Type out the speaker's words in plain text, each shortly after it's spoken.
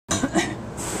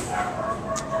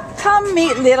Come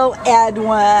meet little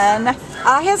Edwin.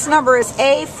 His number is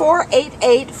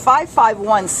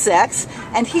A4885516,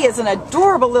 and he is an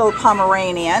adorable little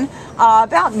Pomeranian,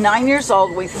 about 9 years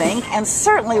old, we think, and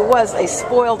certainly was a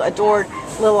spoiled, adored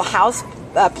little house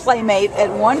playmate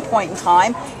at one point in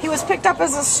time. He was picked up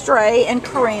as a stray in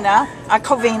Covina,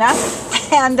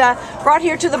 and brought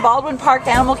here to the Baldwin Park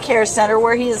Animal Care Center,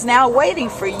 where he is now waiting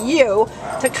for you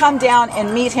to come down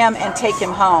and meet him and take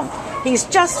him home. He's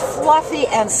just fluffy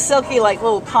and silky like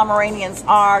little Pomeranians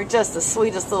are, just the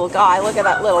sweetest little guy. Look at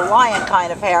that little lion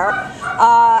kind of hair.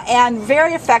 And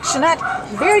very affectionate,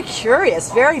 very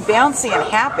curious, very bouncy and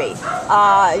happy.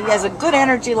 He has a good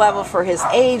energy level for his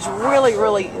age, really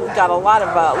got a lot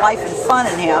of life and fun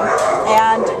in him,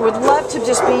 and would love to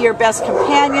just be your best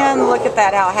companion. Look at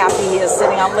that, how happy he is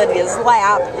sitting on Lydia's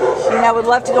lap. You know, would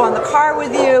love to go in the car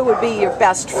with you, would be your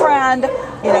best friend,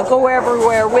 you know, go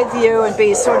everywhere with you and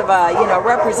be sort of a, you know,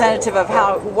 representative of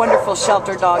how wonderful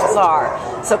shelter dogs are.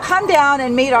 So come down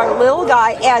and meet our little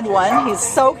guy, Edwin. He's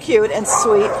so cute and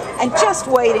sweet and just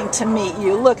waiting to meet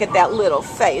you. Look at that little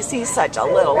face. He's such a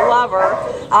little lover.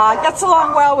 Gets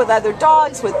along well with other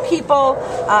dogs, with people,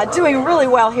 doing really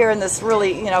well here in this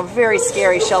really, you know, very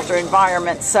scary shelter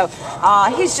environment. So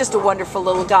he's just a wonderful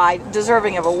little guy,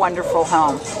 deserving of a wonderful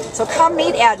home. So come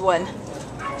meet Edwin.